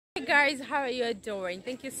Hey guys, how are you doing?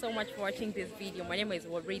 Thank you so much for watching this video. My name is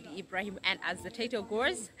Waridi Ibrahim, and as the title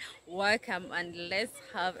goes, welcome and let's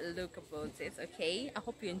have a look about it. Okay, I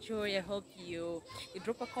hope you enjoy. I hope you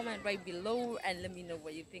drop a comment right below and let me know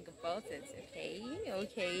what you think about it.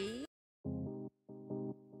 Okay.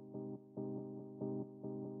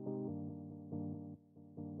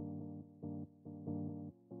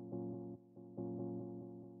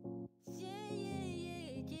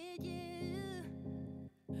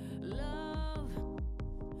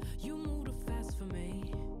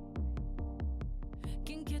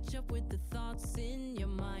 Up with the thoughts in your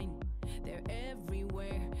mind, they're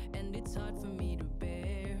everywhere and it's hard for me to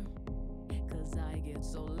bear, cause I get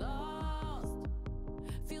so lost,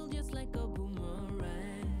 feel just like a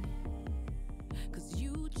boomerang, cause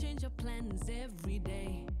you change your plans every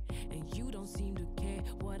day and you don't seem to care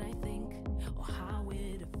what I think or how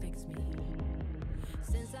it affects me.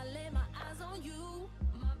 Since I lay my eyes on you,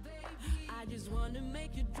 my baby, I just wanna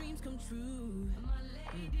make your dreams come true, my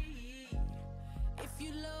lady. If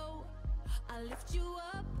you low, I'll lift you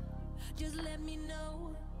up. Just let me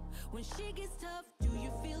know. When shit gets tough, do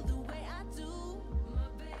you feel the way I do? My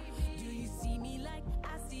baby. Do you see me like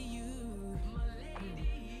I see you? My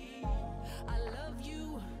lady. I love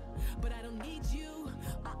you, but I don't need you.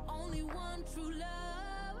 I only want true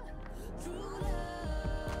love. True love.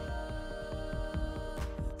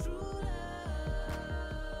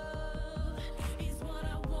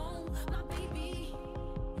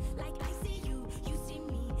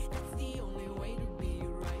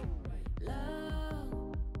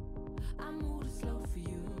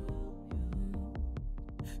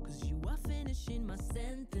 Finishing my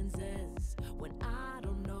sentences when I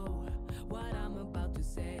don't know what I'm about to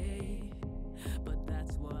say, but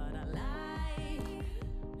that's what I like.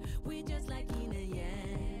 We just like yin and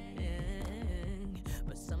yang,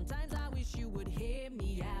 but sometimes I wish you would hear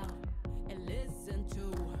me out and listen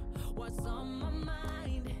to what's on my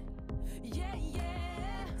mind. Yeah,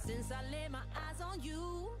 since I lay my eyes on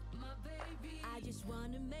you, my baby, I just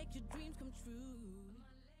wanna make your dreams come true.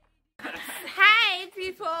 Hi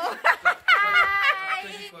people. Hi.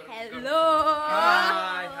 Hello.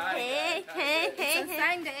 Hi. Hey. It's a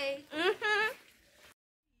Sunday.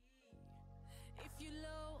 If you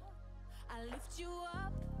low, I'll lift you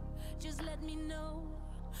up. Just let me know.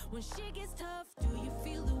 When shit gets tough, do you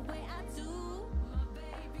feel the way I do? My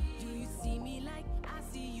baby. Do you see me like I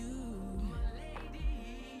see you? My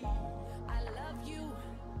lady. I love you,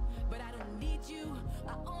 but I don't need you.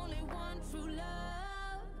 I only want true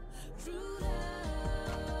love. True love.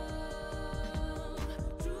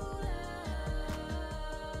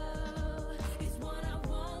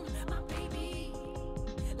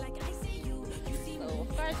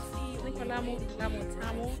 Lamu tamu.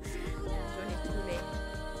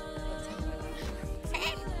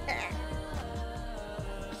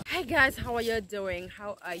 Hi guys, how are you doing?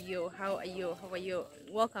 How are you?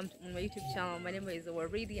 Welcome to my YouTube channel. My name is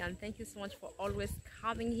Waridi, and thank you so much for always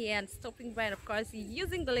coming here and stopping by, and of course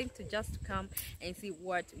using the link to just come and see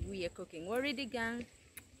what we are cooking. Waridi Gang.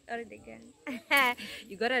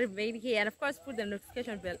 You gotta remain here and of course put the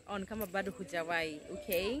notification bell on kama bado hujawai.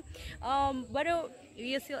 Okay, bado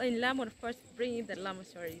you're still in Lamu, of course bringing the Lamu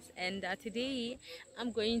stories, and today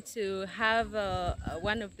I'm going to have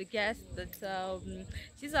one of the guests that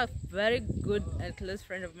she's a very good and close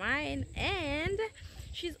friend of mine, and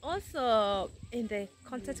she's also in the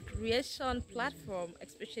content creation platform,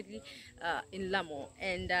 especially in Lamu,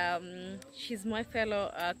 and she's my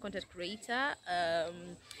fellow content creator.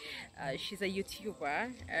 She's a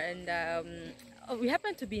YouTuber, and we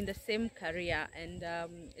happen to be in the same career, and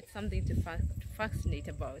it's something to fascinate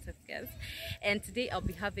about, of course. And today I'll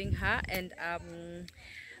be having her, and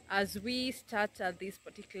as we start this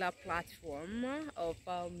particular platform of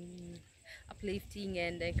uplifting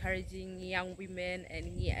and encouraging young women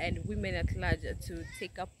and women at large to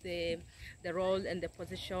take up the role and the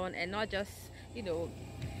position, and not just, you know,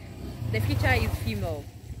 the future is female,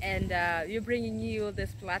 and we're bringing you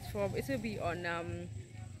this platform. It will be on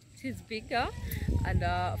she's bigger, and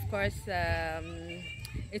of course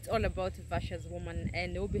it's all about Virtous Woman,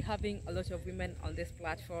 and we'll be having a lot of women on this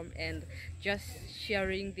platform and just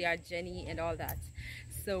sharing their journey and all that.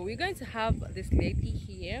 So we're going to have this lady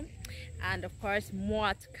here, and of course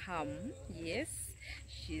more to come. Yes,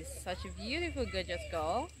 she's such a beautiful, gorgeous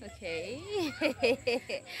girl. Okay.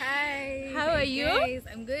 Hi. How are you? Guys,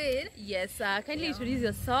 I'm good. Yes, kindly introduce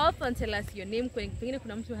yourself and tell us your name. Pengine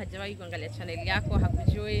kuna mtu hajawahi kuangalia channel yako,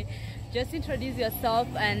 hakujui. Just introduce yourself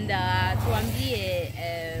and tuambie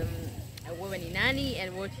wewe ni nani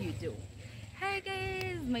and what you do. Hi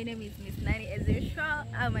guys, my name is Miss Nani. As usual,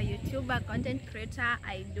 I'm a YouTuber, content creator.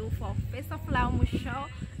 I do for Face of Lamu show.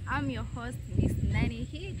 I'm your host, Miss Nani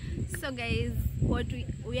here. So guys, what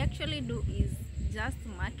we actually do is just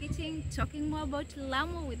marketing, talking more about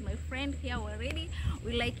Lamu with my friend here already.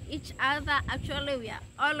 We like each other. Actually, we are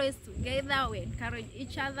always together. We encourage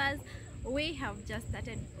each other. We have just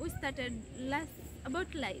started. We started about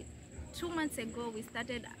 2 months ago. We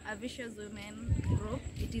started a Virtous Woman group.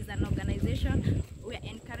 It is an organization. We are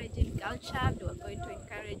encouraging culture. We are going to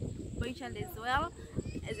encourage boys as well.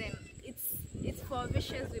 As in, it's for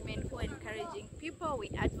Virtous Women who are encouraging people. We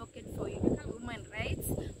advocate for women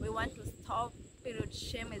rights. We want to stop period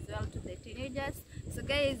shame as well to the teenagers. So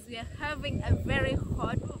guys, we are having a very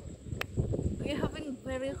hot. We're having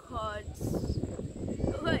very hot.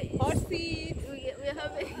 Hot seat. We're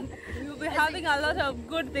having. We'll be having a lot of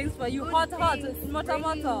good things for you. Hot,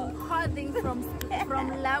 moto. Hot things from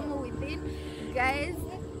Lamu within, guys.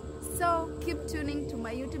 So keep tuning to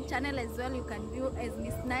my YouTube channel as well. You can view as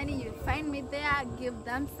Miss Nani. You find me there. Give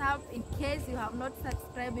thumbs up. In case you have not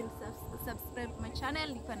subscribed, subscribe to my channel.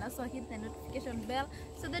 You can also hit the notification bell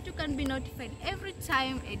so that you can be notified every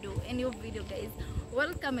time I do a new video, guys.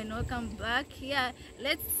 Welcome and welcome back here.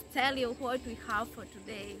 Let's tell you what we have for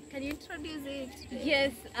today. Can you introduce it?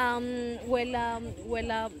 Yes.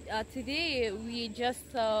 Today we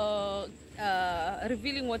just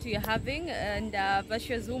revealing what we are having, and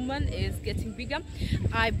Virtous Woman is getting bigger.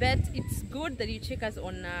 I bet it's good that you check us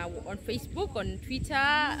on Facebook, on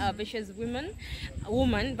Twitter, Virtous Woman,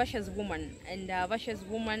 Virtous Woman, and Virtous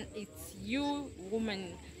Woman. It's you,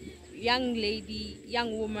 woman, young lady,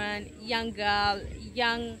 young woman, young girl,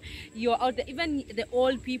 you're out there, even the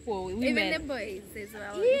old people, women. Even the boys as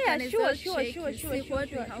well. Yeah, you sure. see what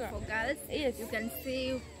we have for girls. Yes. You can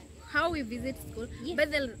see how we visit school. Yes.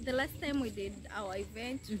 But the last time we did our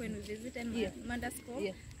event, when we visited Manda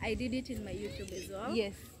school, I did it in my YouTube as well.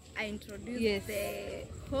 Yes. I introduced the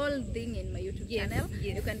whole thing in my YouTube channel.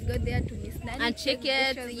 Yes. You can go there to Miss Nani And check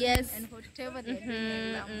it, yes. and whatever they're doing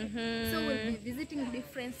in Lamu. So we'll be visiting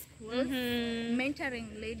different schools,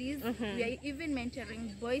 mentoring ladies. We are even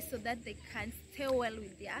mentoring boys so that they can stay well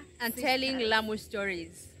with their and sisters. telling Lamu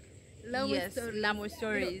stories. Lamu stories. Lamu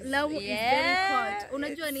stories. Lamu is very hot.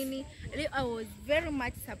 Unajua nini? I was very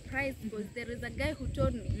much surprised because there is a guy who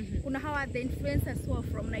told me, kuna hawa the influencers who are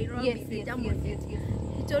from Nairobi,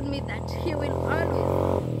 He told me that he will always,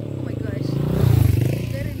 oh my gosh,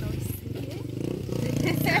 it's very noisy.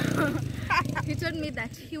 He told me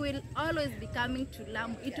that he will always be coming to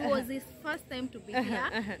Lamu. It was his first time to be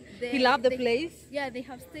here. He loved the place. Yeah, they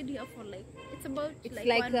have stayed here for it's about It's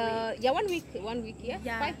like 1 week. 1 week, yeah?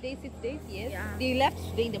 Yeah. 5 days, 6 days, yes. Yeah. They left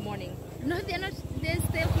today in the morning. No, they're not. They're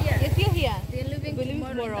still here. You're still here? They're leaving We're leaving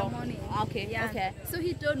tomorrow in tomorrow. the morning. Okay, Yeah. okay. So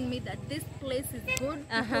he told me that this place is good.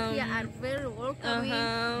 People here are very welcoming.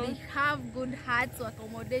 They have good hearts to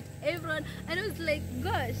accommodate everyone. And I was like,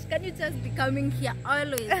 gosh, can you just be coming here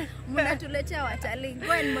always? Munatuletea watalii.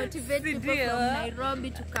 Go and motivate people from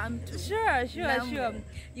Nairobi to come to. Sure. Lamu.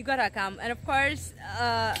 You gotta come. And of course,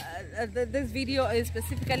 this video is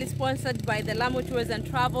specifically sponsored by the Lamu Tours and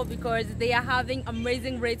Travel because they are having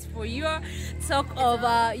amazing rates for your talk of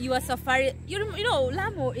your safari. You know,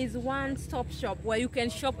 Lamu is one-stop shop where you can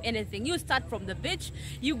shop anything. You start from the beach,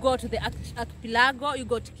 you go to the archipelago, you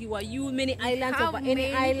go to Kiwayu, many islands over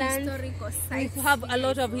any island. Historical sites. We have a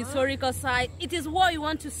lot of historical sites. It is what you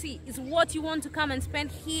want to see. It's what you want to come and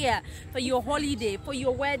spend here for your holiday, for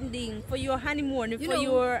your wedding, for your honeymoon,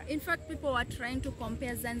 In fact, people were trying to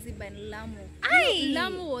compare Zanzibar and Lamu. Aye.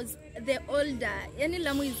 Lamu was the older.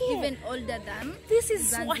 Lamu is even older than This is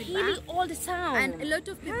Zanzibar. Swahili all the time. And a lot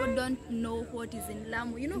of people don't know what is in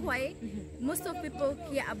Lamu. You know why? Most of people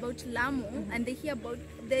hear about Lamu and they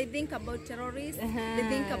think about terrorists. They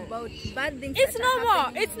think about bad things. It's that no are more.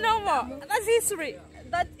 happening It's in no more. Lamu. That's history.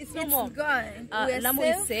 That is no more. It's gone. We are Lamu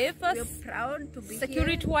safe. is safe. We're proud to be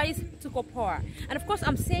Security wise, took up power. And of course,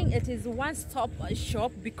 I'm saying it is one-stop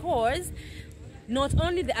shop because not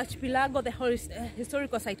only the archipelago, the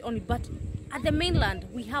historical site only, but at the mainland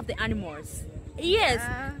we have the animals. Yes,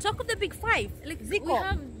 talk of the big five. Like Ziko. we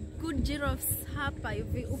have good giraffes hapa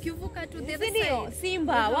hivi. Ukivuka to the other side.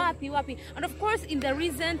 Simba, wapi. And of course, in the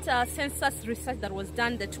recent census research that was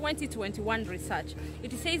done, the 2021 research,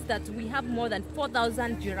 it says that we have more than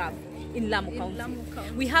 4,000 giraffes in Lamu County. Lamu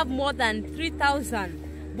County. We have more than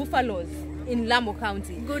 3,000 buffaloes in Lamu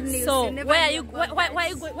County. Good news. So You never where are knew you?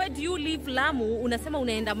 about Where do you leave Lamu? Unasema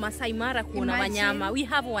unaenda Masai Mara kuona Imagine. wanyama. We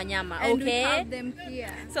have wanyama, And okay? we have them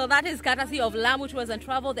here. So that is courtesy of Lamu Tours and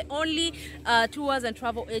Travel, the only tours and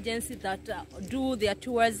travel agency that do their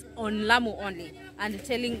tours on Lamu only, and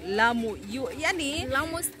telling Lamu,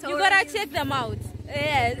 Lamu story. you gotta check them out.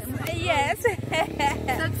 Yes, yes.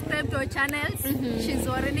 Subscribe to our channels. She's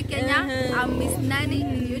Waridi Kenya. I'm Miss Nani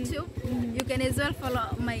in YouTube. You can as well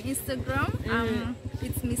follow my Instagram.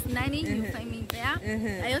 It's Miss Nani. You find me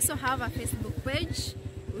there. I also have a Facebook page.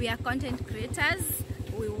 We are content creators.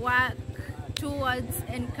 We work towards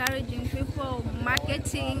encouraging people,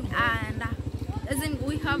 marketing, and as in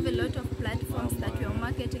we have a lot of platforms that we are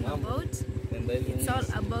marketing about. It's all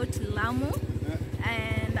about Lamu,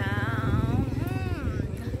 and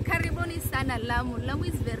karibuni sana Lamu. Lamu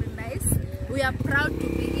is very nice. We are proud to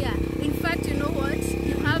be here. In fact, you know what?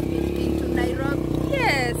 You have been to Nairobi.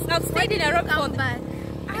 Yes, I've stayed in Nairobi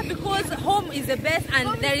Because because home is the best, and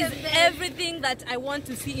Home there is is the best. everything that I want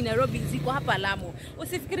to see in Nairobi ziko hapa Lamu.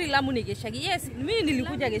 Usifikiri Lamu ni Geshagi. Yes, mimi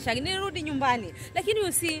nilikuja Geshagi, nirudi nyumbani. Lakini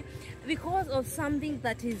you see, because of something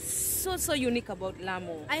that is so unique about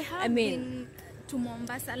Lamu. I mean, been to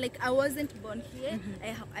Mombasa. Like, I wasn't born here.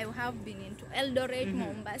 I have been into Eldoret,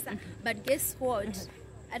 Mombasa. But guess what?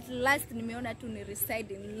 At last, nimeona tu ni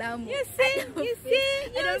reside in Lamu. You see,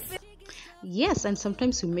 I don't feel Yes, and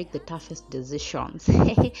sometimes we make the toughest decisions.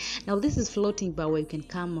 Now this is floating bar where you can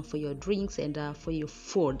come for your drinks and for your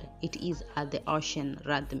food. It is at the ocean,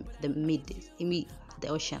 rather the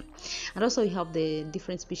ocean. And also we have the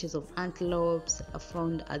different species of antelopes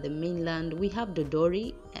found at the mainland. We have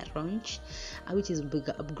Dodori Ranch, which is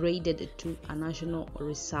upgraded to a national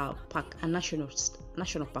reserve park, a national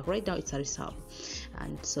park. Right now it's a reserve.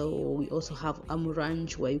 And so we also have Amu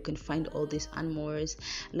Ranch, where you can find all these animals.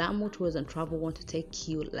 Lamu Tours and Travel want to take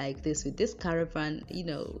you like this with this caravan,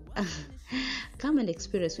 come and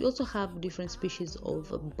experience. We also have different species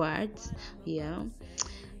of birds.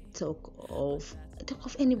 Talk of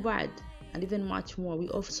any bird, and even much more. We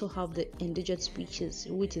also have the endangered species,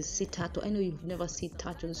 which is sea turtle. I know you've never seen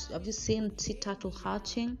turtles. Have you seen sea turtle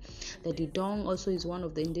hatching? The dudong also is one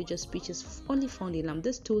of the endangered species only found in Lamu.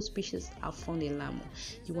 These two species are found in Lamu.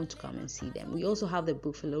 You want to come and see them. We also have the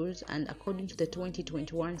buffaloes, and according to the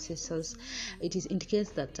 2021 census, it is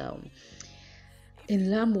indicates that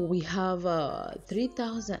in Lamu we have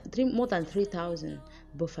more than 3,000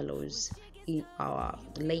 buffaloes in our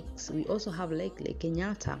lakes. We also have Lake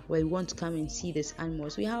Kenyatta, where we want to come and see these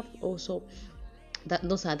animals. We have also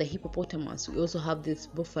those are the hippopotamus. We also have these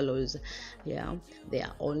buffaloes. They are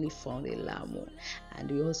only found in Lamu.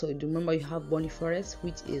 And we also remember you have Boni Forest,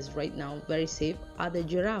 which is right now very safe. The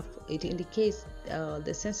giraffe, it indicates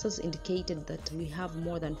the census indicated that we have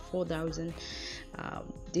more than 4,000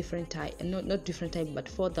 different type, not different type, but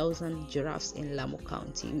 4,000 giraffes in Lamu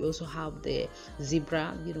County. We also have the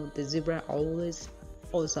zebra. The zebra always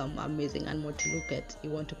awesome, amazing animal to look at. You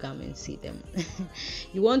want to come and see them.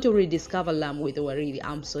 You want to rediscover Lamu with Waridi,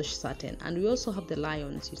 I'm so certain. And we also have the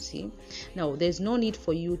lions, you see. Now there's no need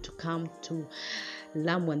for you to come to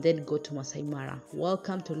Lamu and then go to Masai Mara.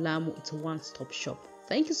 Welcome to Lamu. It's a one-stop shop.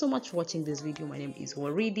 Thank you so much for watching this video. My name is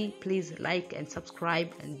Waridi. Please like and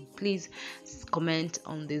subscribe, and please comment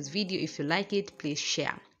on this video if you like it. Please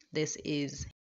share. This is